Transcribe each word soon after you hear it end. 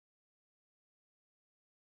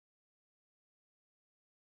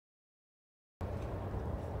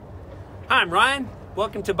Hi, I'm Ryan.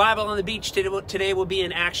 Welcome to Bible on the Beach. Today we'll be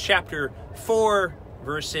in Acts chapter 4,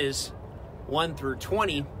 verses 1 through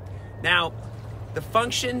 20. Now, the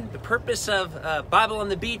purpose of Bible on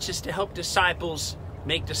the Beach is to help disciples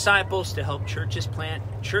make disciples, to help churches plant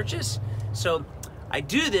churches. So I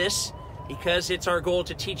do this because it's our goal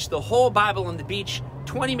to teach the whole Bible on the Beach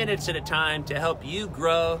 20 minutes at a time to help you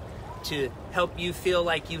grow, to help you feel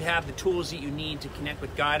like you have the tools that you need to connect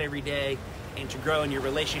with God every day and to grow in your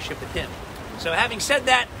relationship with Him. So having said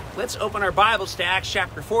that, let's open our Bibles to Acts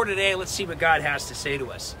chapter 4 today. Let's see what God has to say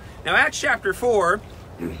to us. Now, Acts chapter 4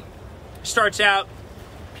 starts out,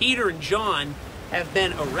 Peter and John have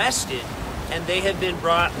been arrested and they have been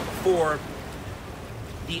brought before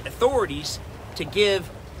the authorities to give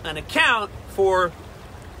an account for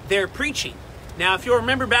their preaching. Now, if you'll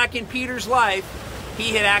remember back in Peter's life, he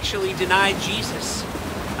had actually denied Jesus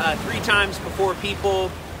 3 times before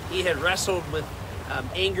people. He had wrestled with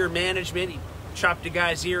anger management. He chopped a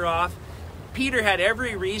guy's ear off. Peter had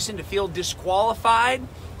every reason to feel disqualified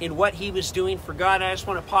in what he was doing for God. I just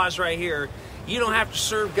want to pause right here. You don't have to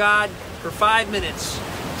serve God for 5 minutes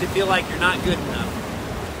to feel like you're not good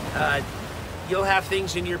enough. You'll have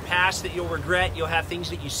things in your past that you'll regret. You'll have things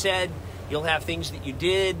that you said. You'll have things that you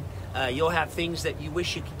did. You'll have things that you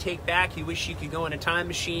wish you could take back. You wish you could go in a time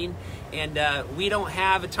machine. And we don't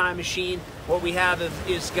have a time machine. What we have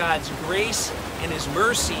is God's grace and His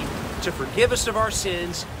mercy to forgive us of our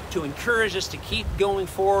sins, to encourage us to keep going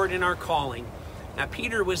forward in our calling. Now,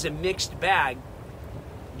 Peter was a mixed bag,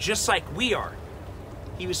 just like we are.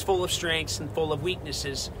 He was full of strengths and full of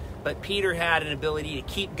weaknesses, but Peter had an ability to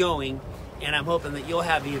keep going, and I'm hoping that you'll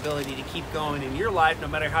have the ability to keep going in your life no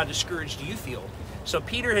matter how discouraged you feel. So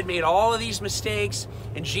Peter had made all of these mistakes,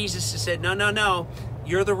 and Jesus has said, no,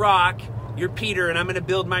 you're the rock, you're Peter, and I'm going to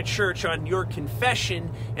build my church on your confession,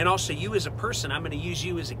 and also you as a person. I'm going to use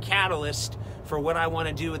you as a catalyst for what I want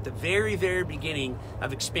to do at the very, very beginning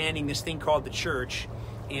of expanding this thing called the church.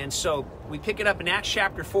 And so we pick it up in Acts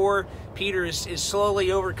chapter 4. Peter is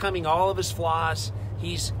slowly overcoming all of his flaws.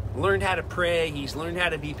 He's learned how to pray. He's learned how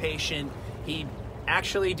to be patient. He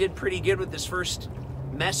actually did pretty good with his first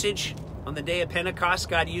message. On the day of Pentecost,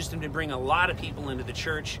 God used him to bring a lot of people into the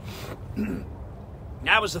church.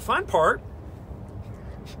 That was the fun part.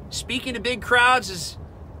 Speaking to big crowds is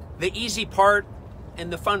the easy part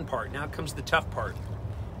and the fun part. Now comes the tough part.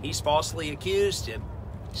 He's falsely accused.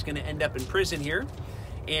 He's going to end up in prison here.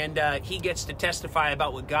 And he gets to testify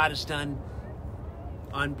about what God has done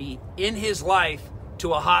in his life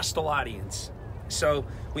to a hostile audience. So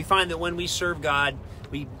we find that when we serve God,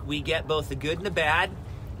 we get both the good and the bad.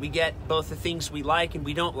 We get both the things we like and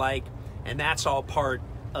we don't like, and that's all part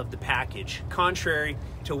of the package. Contrary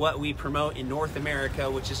to what we promote in North America,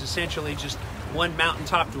 which is essentially just one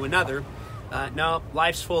mountaintop to another. No,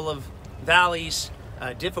 life's full of valleys,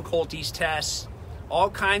 difficulties, tests, all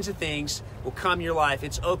kinds of things will come your life.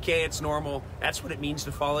 It's okay, it's normal. That's what it means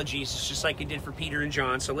to follow Jesus, just like it did for Peter and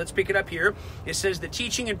John. So let's pick it up here. It says the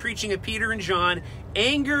teaching and preaching of Peter and John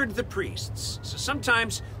angered the priests. So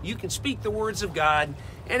sometimes you can speak the words of God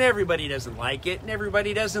and everybody doesn't like it and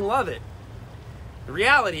everybody doesn't love it. The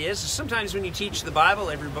reality is sometimes when you teach the Bible,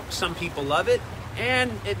 some people love it and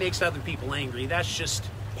it makes other people angry. That's just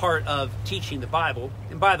part of teaching the Bible.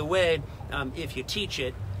 And by the way, if you teach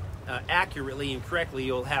it accurately and correctly,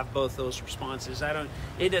 you'll have both those responses.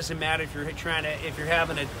 It doesn't matter if you're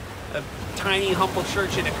having a tiny humble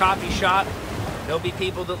church in a coffee shop. There'll be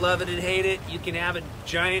people that love it and hate it. You can have a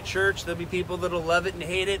giant church. There'll be people that'll love it and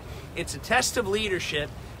hate it. It's a test of leadership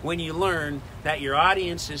when you learn that your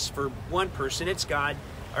audience is for one person, it's God.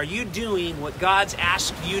 Are you doing what God's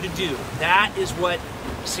asked you to do? That is what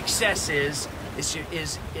success is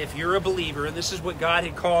if you're a believer, and this is what God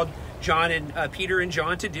had called Peter and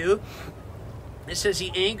John to do. It says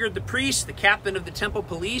he angered the priests, the captain of the temple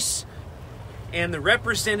police, and the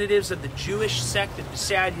representatives of the Jewish sect of the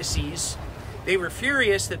Sadducees. They were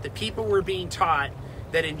furious that the people were being taught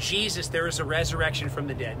that in Jesus there is a resurrection from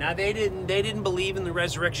the dead. Now they didn't believe in the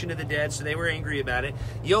resurrection of the dead, so they were angry about it.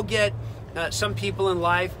 You'll get some people in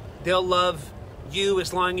life, they'll love you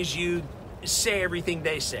as long as you say everything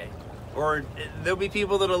they say. Or there'll be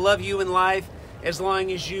people that'll love you in life as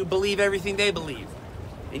long as you believe everything they believe.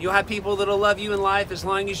 And you'll have people that'll love you in life as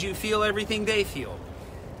long as you feel everything they feel.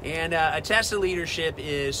 And a test of leadership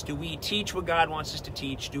is, do we teach what God wants us to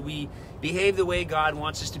teach? Do we behave the way God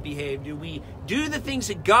wants us to behave? Do we do the things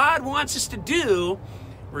that God wants us to do,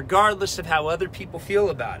 regardless of how other people feel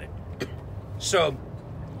about it? So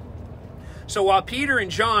while Peter and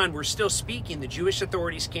John were still speaking, the Jewish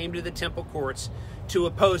authorities came to the temple courts to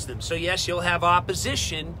oppose them. So yes, you'll have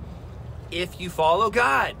opposition if you follow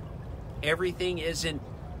God. Everything isn't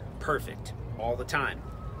perfect all the time.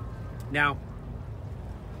 Now,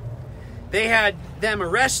 they had them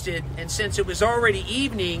arrested, and since it was already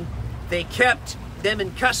evening, they kept them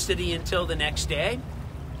in custody until the next day.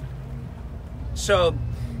 So,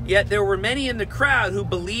 yet there were many in the crowd who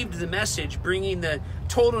believed the message, bringing the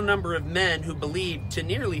total number of men who believed to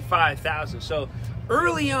nearly 5,000. So,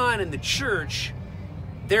 early on in the church,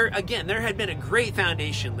 there had been a great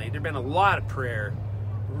foundation laid. There had been a lot of prayer,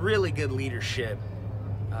 really good leadership.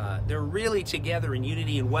 They're really together in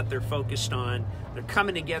unity in what they're focused on. They're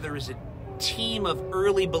coming together as a team of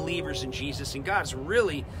early believers in Jesus, and God's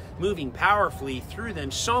really moving powerfully through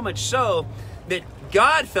them, so much so that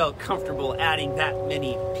God felt comfortable adding that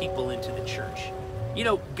many people into the church. You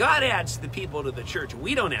know, God adds the people to the church.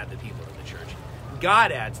 We don't add the people to the church.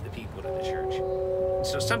 God adds the people to the church. And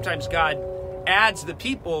so sometimes God adds the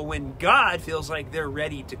people when God feels like they're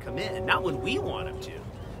ready to come in, not when we want them to.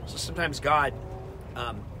 So sometimes God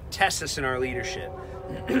tests us in our leadership.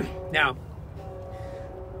 Now,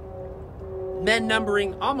 men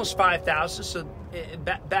numbering almost 5,000. So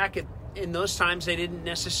back in those times, they didn't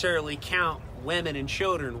necessarily count women and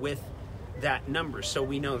children with that number. So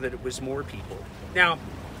we know that it was more people. Now,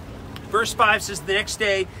 verse 5 says, the next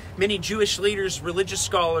day, many Jewish leaders, religious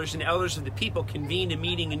scholars, and elders of the people convened a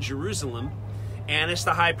meeting in Jerusalem. Annas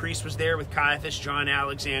the high priest was there with Caiaphas, John,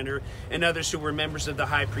 Alexander, and others who were members of the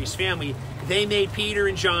high priest family. They made Peter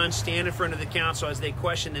and John stand in front of the council as they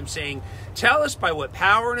questioned them, saying, tell us by what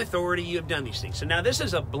power and authority you have done these things. So now this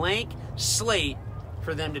is a blank slate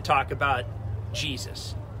for them to talk about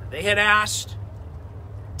Jesus. They had asked,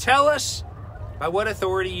 tell us by what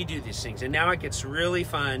authority you do these things. And now it gets really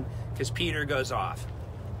fun because Peter goes off.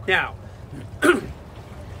 Now,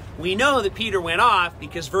 we know that Peter went off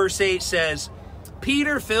because verse 8 says,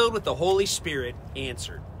 Peter, filled with the Holy Spirit,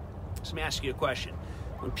 answered. So let me ask you a question.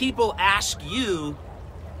 When people ask you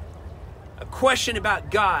a question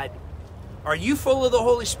about God, are you full of the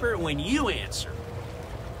Holy Spirit when you answer?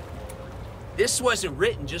 This wasn't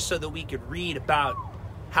written just so that we could read about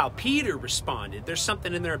how Peter responded. There's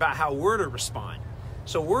something in there about how we're to respond.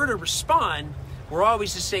 So we're to respond, we're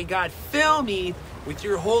always to say, God, fill me with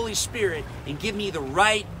your Holy Spirit and give me the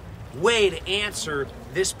right way to answer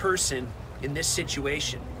this person in this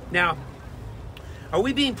situation. Now, are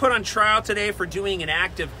we being put on trial today for doing an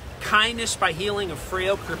act of kindness by healing a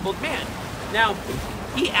frail, crippled man? Now,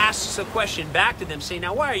 he asks a question back to them, saying,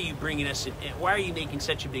 now, why are you bringing us in? Why are you making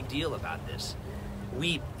such a big deal about this?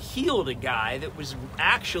 We healed a guy that was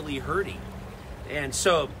actually hurting. And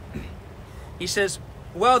so he says,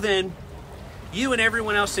 well then, you and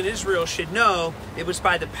everyone else in Israel should know it was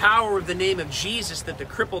by the power of the name of Jesus that the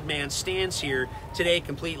crippled man stands here today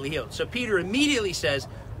completely healed. So Peter immediately says,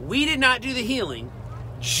 we did not do the healing.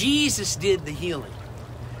 Jesus did the healing.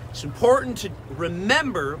 It's important to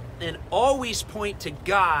remember and always point to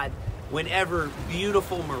God whenever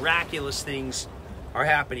beautiful, miraculous things are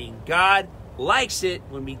happening. God likes it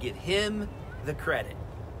when we give him the credit.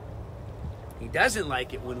 He doesn't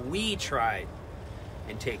like it when we try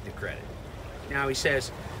and take the credit. Now he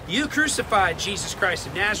says, you crucified Jesus Christ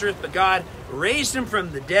of Nazareth, but God raised him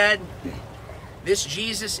from the dead. This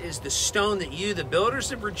Jesus is the stone that you, the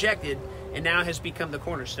builders, have rejected, and now has become the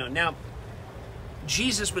cornerstone. Now,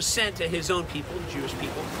 Jesus was sent to his own people, the Jewish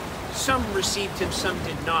people. Some received him, some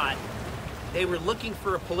did not. They were looking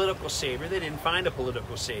for a political savior. They didn't find a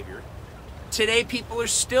political savior. Today, people are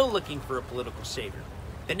still looking for a political savior.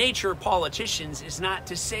 The nature of politicians is not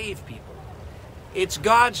to save people. It's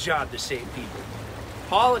God's job to save people.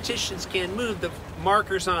 Politicians can move the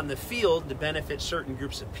markers on the field to benefit certain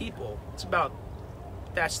groups of people.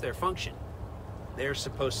 That's their function. They're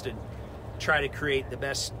supposed to try to create the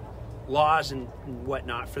best laws and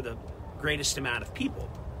whatnot for the greatest amount of people.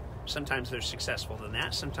 Sometimes they're successful in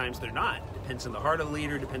that, sometimes they're not. Depends on the heart of the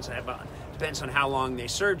leader, depends on how long they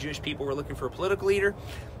serve. Jewish people were looking for a political leader.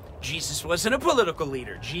 Jesus wasn't a political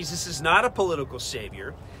leader. Jesus is not a political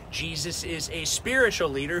savior. Jesus is a spiritual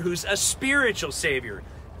leader who's a spiritual savior.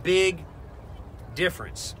 Big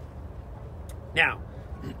difference. Now,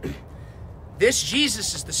 this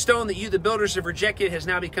Jesus is the stone that you, the builders, have rejected, has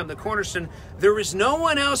now become the cornerstone. There is no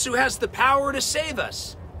one else who has the power to save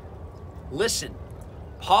us. Listen,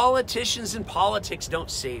 politicians and politics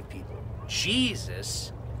don't save people.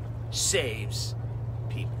 Jesus saves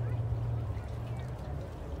people.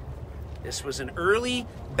 This was an early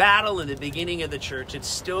battle in the beginning of the church. It's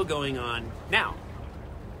still going on now.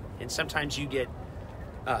 And sometimes you get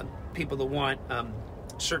people that want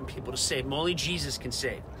certain people to save them. Only Jesus can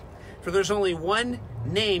save. For there's only one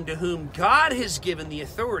name to whom God has given the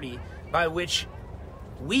authority by which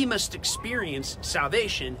we must experience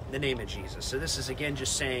salvation in the name of Jesus. So this is again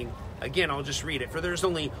just saying, again, I'll just read it. For there's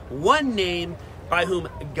only one name by whom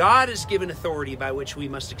God has given authority by which we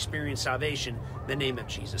must experience salvation, the name of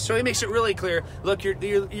Jesus. So he makes it really clear. Look,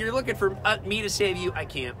 you're looking for me to save you. I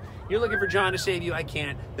can't. You're looking for John to save you. I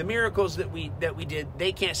can't. The miracles that we did,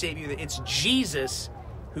 they can't save you. It's Jesus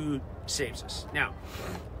who saves us. Now,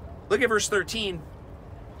 look at verse 13.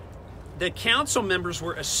 The council members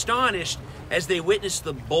were astonished as they witnessed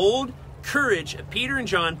the bold courage of Peter and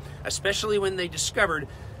John, especially when they discovered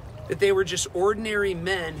that they were just ordinary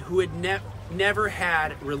men who had never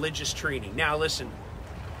had religious training. Now listen,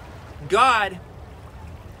 God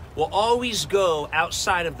will always go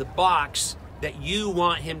outside of the box that you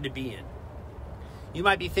want him to be in. You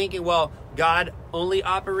might be thinking, well, God only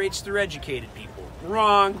operates through educated people.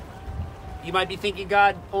 Wrong. You might be thinking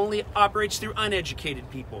God only operates through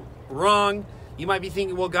uneducated people. Wrong. You might be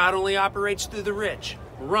thinking, well, God only operates through the rich.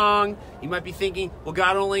 Wrong. You might be thinking, well,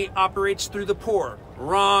 God only operates through the poor.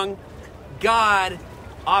 Wrong. God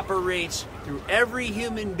operates through every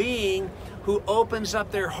human being who opens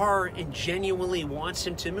up their heart and genuinely wants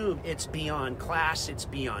him to move. It's beyond class, it's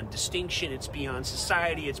beyond distinction, it's beyond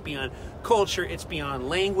society, it's beyond culture, it's beyond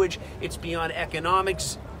language, it's beyond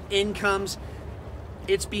economics, incomes,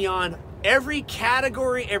 it's beyond every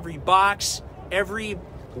category, every box, every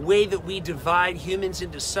way that we divide humans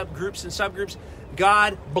into subgroups and subgroups.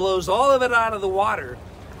 God blows all of it out of the water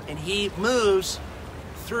and he moves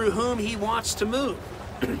through whom he wants to move.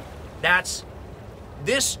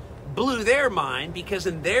 This blew their mind, because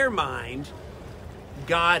in their mind,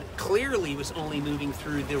 God clearly was only moving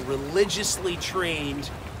through the religiously trained,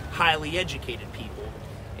 highly educated people.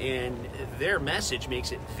 And their message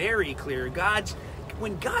makes it very clear.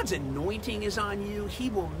 When God's anointing is on you, he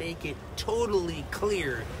will make it totally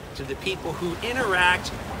clear to the people who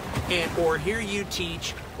interact or hear you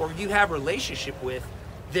teach or you have a relationship with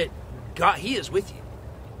that God, he is with you.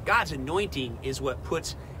 God's anointing is what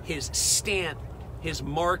puts his stamp, his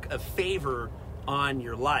mark of favor on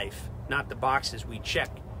your life, not the boxes we check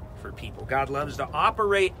for people. God loves to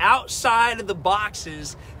operate outside of the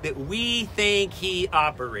boxes that we think he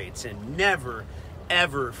operates in. Never,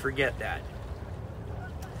 ever forget that.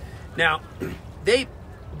 Now, they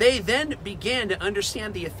then began to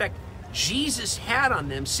understand the effect Jesus had on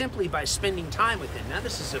them simply by spending time with him. Now,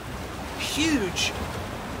 this is a huge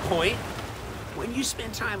point. When you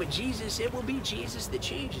spend time with Jesus, it will be Jesus that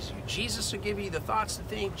changes you. Jesus will give you the thoughts to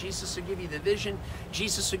think. Jesus will give you the vision.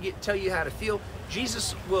 Jesus will tell you how to feel.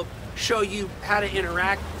 Jesus will show you how to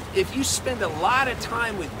interact. If you spend a lot of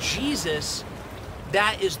time with Jesus,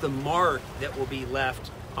 that is the mark that will be left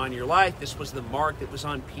on your life. This was the mark that was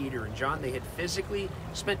on Peter and John. They had physically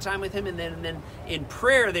spent time with him, and then in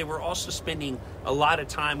prayer, they were also spending a lot of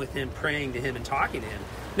time with him, praying to him and talking to him.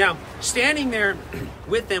 Now, standing there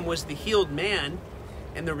with them was the healed man,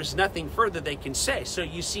 and there was nothing further they can say. So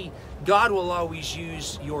you see, God will always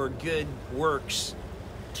use your good works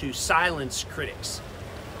to silence critics.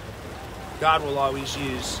 God will always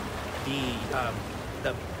use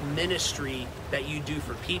the ministry that you do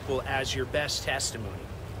for people as your best testimony.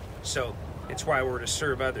 So it's why we're to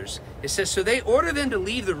serve others. It says, so they ordered them to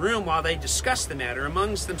leave the room while they discussed the matter.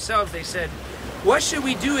 Amongst themselves they said, what should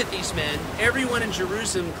we do with these men? Everyone in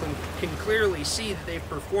Jerusalem can clearly see that they've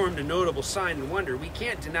performed a notable sign and wonder. We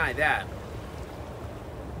can't deny that.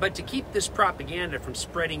 But to keep this propaganda from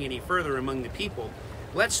spreading any further among the people,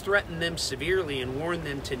 let's threaten them severely and warn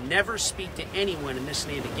them to never speak to anyone in this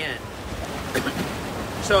name again.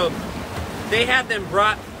 So they had them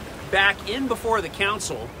brought back in before the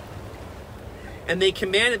council, and they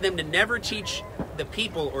commanded them to never teach the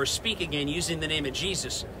people or speak again using the name of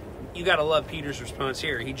Jesus. You got to love Peter's response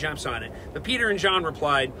here. He jumps on it. But Peter and John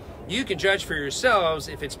replied, you can judge for yourselves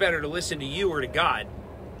if it's better to listen to you or to God.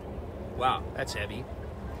 Wow, that's heavy.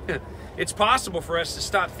 It's possible for us to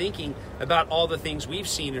stop thinking about all the things we've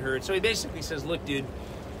seen and heard. So he basically says, look, dude,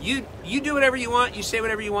 you do whatever you want. You say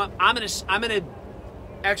whatever you want. I'm gonna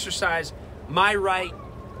exercise my right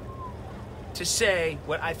to say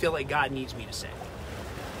what I feel like God needs me to say.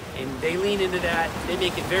 And they lean into that. They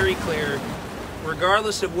make it very clear.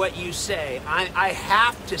 Regardless of what you say, I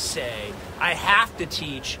have to say, I have to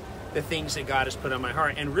teach the things that God has put on my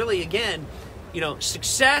heart. And really, again, you know,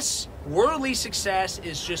 success, worldly success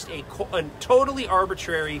is just a totally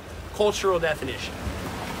arbitrary cultural definition.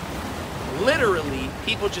 Literally,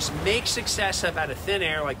 people just make success up out of thin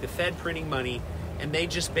air, like the Fed printing money, and they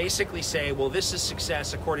just basically say, well, this is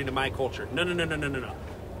success according to my culture. No.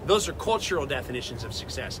 Those are cultural definitions of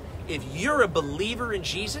success. If you're a believer in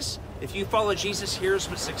Jesus, if you follow Jesus, here's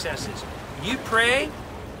what success is. You pray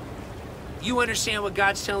You understand what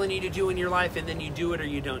God's telling you to do in your life, and then you do it or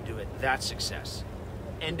you don't do it. That's success.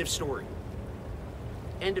 End of story.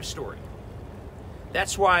 End of story.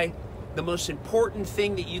 That's why the most important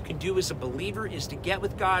thing that you can do as a believer is to get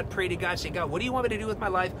with God, pray to God, say, God, what do you want me to do with my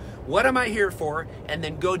life? What am I here for? And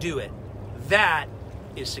then go do it. That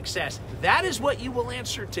is success. That is what you will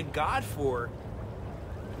answer to God for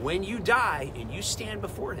when you die and you stand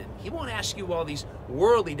before Him. He won't ask you all these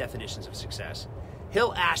worldly definitions of success.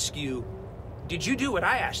 He'll ask you, did you do what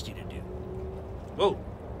I asked you to do? Whoa.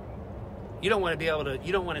 You don't want to be able to,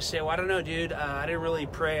 you don't want to say, well, I don't know, dude. I didn't really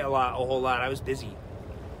pray a whole lot. I was busy.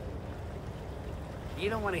 You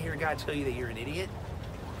don't want to hear God tell you that you're an idiot.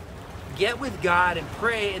 Get with God and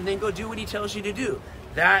pray and then go do what He tells you to do.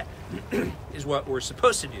 That is what we're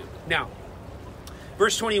supposed to do. Now,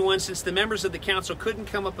 verse 21, since the members of the council couldn't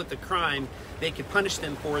come up with the crime they could punish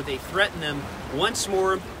them for, they threatened them once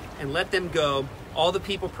more and let them go. All the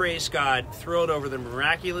people praised God, thrilled over the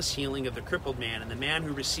miraculous healing of the crippled man, and the man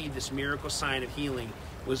who received this miracle sign of healing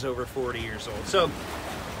was over 40 years old. So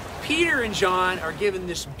Peter and John are given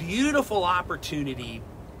this beautiful opportunity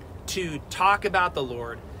to talk about the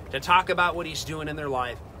Lord, to talk about what He's doing in their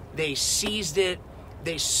life. They seized it.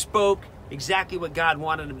 They spoke exactly what God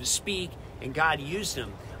wanted them to speak, and God used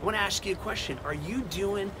them. I want to ask you a question. Are you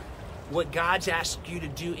doing what God's asked you to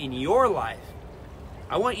do in your life?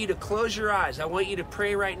 I want you to close your eyes. I want you to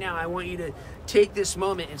pray right now. I want you to take this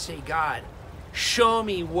moment and say, God, show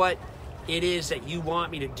me what it is that you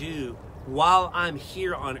want me to do while I'm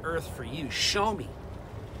here on earth for you. Show me.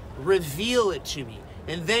 Reveal it to me.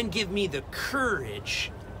 And then give me the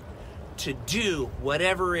courage to do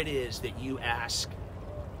whatever it is that you ask.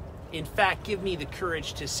 In fact, give me the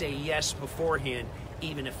courage to say yes beforehand,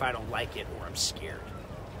 even if I don't like it or I'm scared.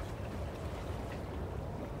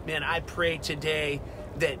 Man, I pray today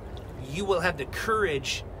that you will have the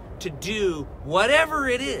courage to do whatever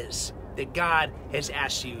it is that God has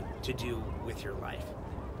asked you to do with your life.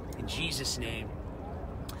 In Jesus' name.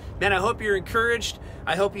 Man, I hope you're encouraged.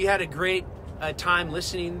 I hope you had a great time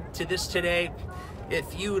listening to this today.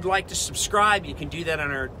 If you would like to subscribe, you can do that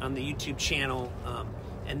on the YouTube channel.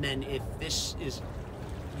 And then if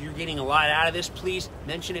you're getting a lot out of this, please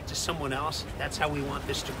mention it to someone else. That's how we want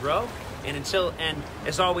this to grow. And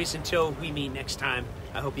as always, until we meet next time,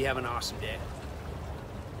 I hope you have an awesome day.